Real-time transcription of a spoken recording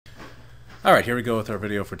Alright, here we go with our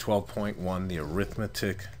video for 12.1, the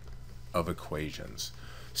Arithmetic of Equations.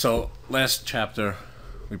 So, last chapter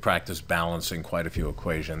we practiced balancing quite a few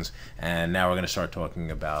equations, and now we're going to start talking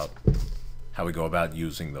about how we go about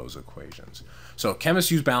using those equations. So, chemists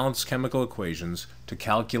use balanced chemical equations to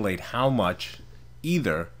calculate how much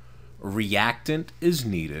either reactant is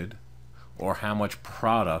needed or how much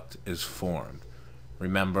product is formed.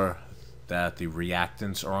 Remember that the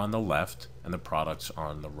reactants are on the left and the products are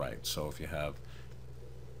on the right. So if you have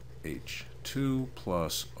H2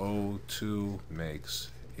 plus O2 makes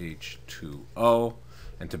H2O,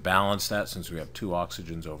 and to balance that, since we have two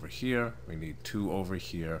oxygens over here, we need two over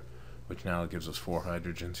here, which now gives us four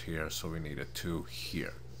hydrogens here, so we need a 2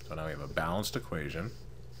 here. So now we have a balanced equation,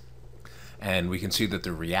 and we can see that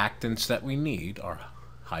the reactants that we need are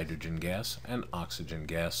hydrogen gas and oxygen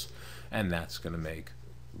gas, and that's going to make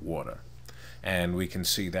water. And we can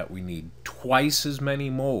see that we need twice as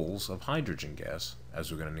many moles of hydrogen gas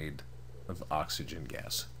as we're going to need of oxygen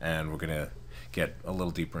gas. And we're going to get a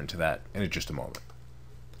little deeper into that in just a moment.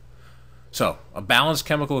 So, a balanced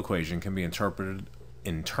chemical equation can be interpreted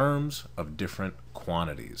in terms of different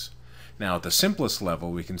quantities. Now, at the simplest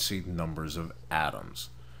level, we can see numbers of atoms.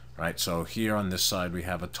 Right? So here on this side, we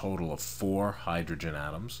have a total of 4 hydrogen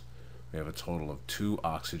atoms. We have a total of 2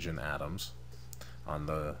 oxygen atoms. On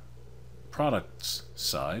the products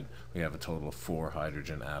side, we have a total of 4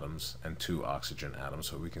 hydrogen atoms and 2 oxygen atoms,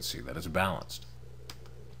 so we can see that it's balanced.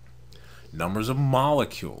 Numbers of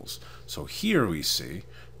molecules. So here we see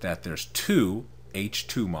that there's 2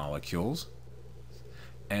 H2 molecules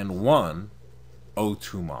and 1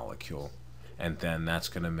 O2 molecule, and then that's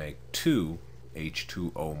going to make 2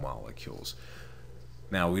 H2O molecules.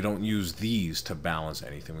 Now, we don't use these to balance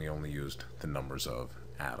anything. We only used the numbers of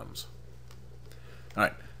atoms. All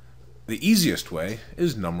right. The easiest way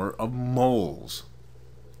is number of moles,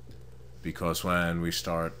 because when we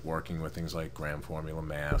start working with things like gram formula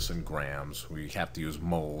mass and grams, we have to use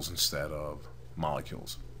moles instead of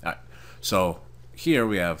molecules. All right. So here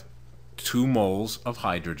we have 2 moles of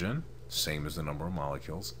hydrogen, same as the number of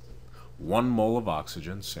molecules, 1 mole of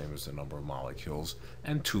oxygen, same as the number of molecules,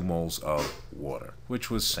 and 2 moles of water, which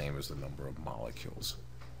was same as the number of molecules.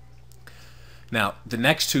 Now, the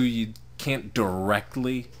next two you can't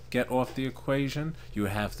directly get off the equation. You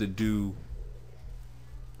have to do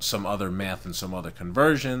some other math and some other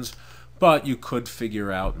conversions, but you could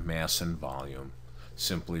figure out mass and volume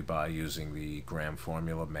simply by using the gram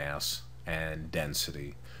formula mass and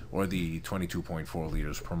density, or the 22.4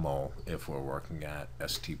 liters per mole if we're working at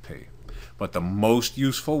STP. But the most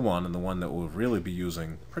useful one, and the one that we'll really be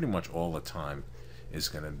using pretty much all the time, is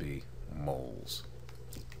going to be moles.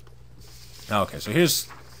 Okay, so here's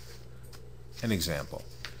an example.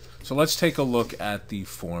 So let's take a look at the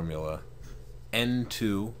formula.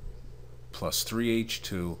 N2 plus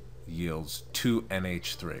 3H2 yields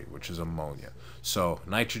 2NH3, which is ammonia. So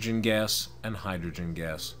nitrogen gas and hydrogen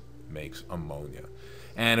gas makes ammonia.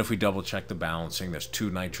 And if we double check the balancing, there's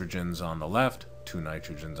 2 nitrogens on the left, 2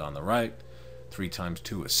 nitrogens on the right. 3 times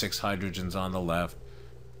 2 is 6 hydrogens on the left.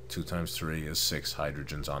 2 times 3 is 6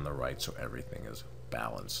 hydrogens on the right, so everything is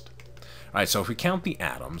balanced. All right, so if we count the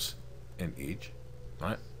atoms in each,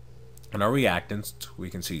 right, and our reactants, we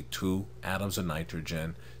can see 2 atoms of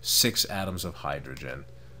nitrogen, 6 atoms of hydrogen,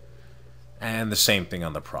 and the same thing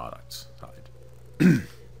on the products side.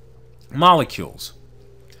 Molecules.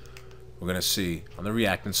 We're going to see on the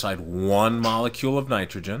reactant side 1 molecule of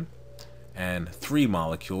nitrogen and 3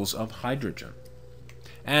 molecules of hydrogen.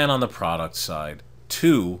 And on the product side,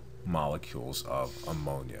 2 molecules of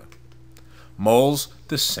ammonia. Moles,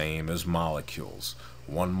 the same as molecules.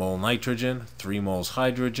 1 mole nitrogen, 3 moles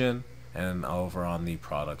hydrogen, and over on the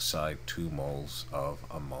product side, 2 moles of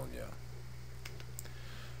ammonia.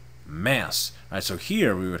 Mass. All right, so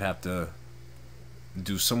here we would have to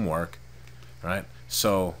do some work, right?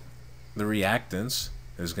 So the reactants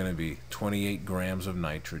is going to be 28 grams of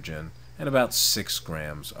nitrogen and about 6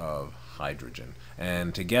 grams of hydrogen.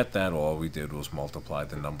 And to get that, all we did was multiply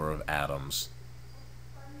the number of atoms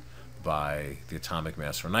by the atomic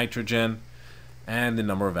mass for nitrogen, and the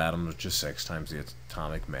number of atoms, which is 6, times the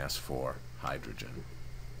atomic mass for hydrogen.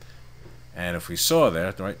 And if we saw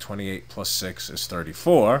there, right, 28 plus 6 is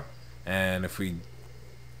 34, and if we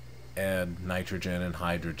add nitrogen and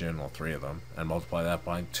hydrogen, well, 3 of them, and multiply that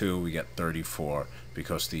by 2, we get 34,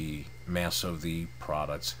 because the mass of the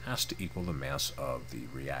products has to equal the mass of the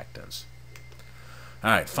reactants. All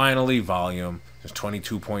right, finally, volume. There's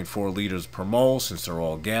 22.4 liters per mole, since they're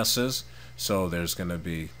all gases, so there's going to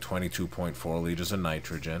be 22.4 liters of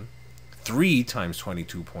nitrogen, 3 times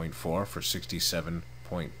 22.4 for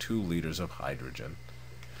 67.2 liters of hydrogen,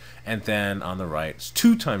 And then on the right, it's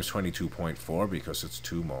 2 times 22.4 because it's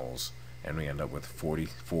 2 moles. And we end up with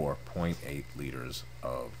 44.8 liters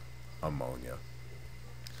of ammonia.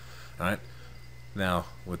 All right. Now,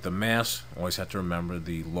 with the mass, always have to remember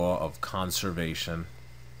the law of conservation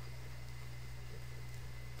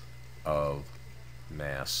of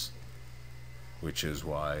mass, which is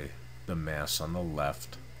why the mass on the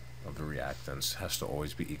left of the reactants has to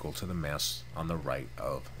always be equal to the mass on the right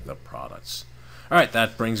of the products. All right,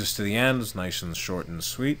 that brings us to the end. It's nice and short and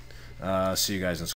sweet. See you guys in